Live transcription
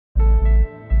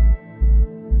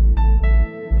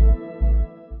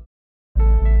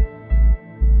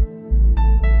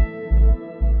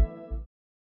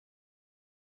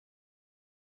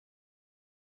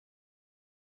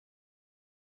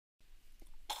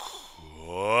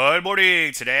Good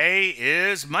morning. Today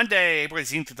is Monday, April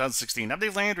 18th, 2016. I'm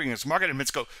Dave Landry, and it's market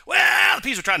and go, well, the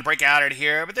P's are trying to break out of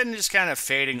here, but then just kind of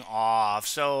fading off.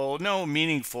 So no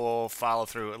meaningful follow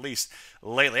through, at least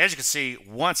lately. As you can see,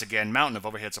 once again, mountain of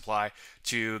overhead supply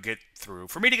to get through.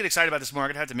 For me to get excited about this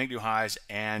market, I had to make new highs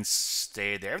and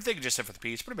stay there. Everything just said for the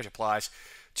P's pretty much applies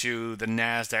to the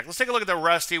NASDAQ. Let's take a look at the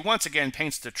Rusty. Once again,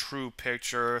 paints the true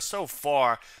picture. So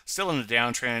far, still in the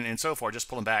downtrend, and so far, just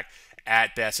pulling back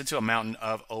at best into a mountain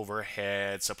of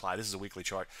overhead supply. This is a weekly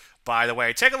chart, by the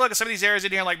way. Take a look at some of these areas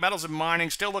in here, like metals and mining,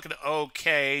 still looking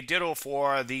okay. Ditto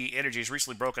for the energies,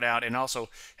 recently broken out and also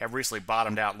have recently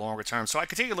bottomed out longer term. So I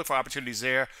continue to look for opportunities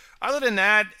there. Other than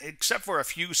that, except for a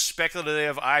few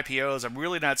speculative IPOs, I'm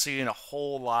really not seeing a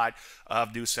whole lot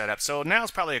of new setup. So now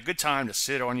is probably a good time to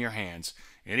sit on your hands.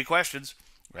 Any questions?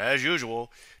 As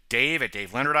usual, Dave at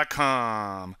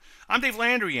DaveLandry.com. I'm Dave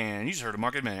Landry, and you just heard a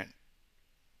Market Minute.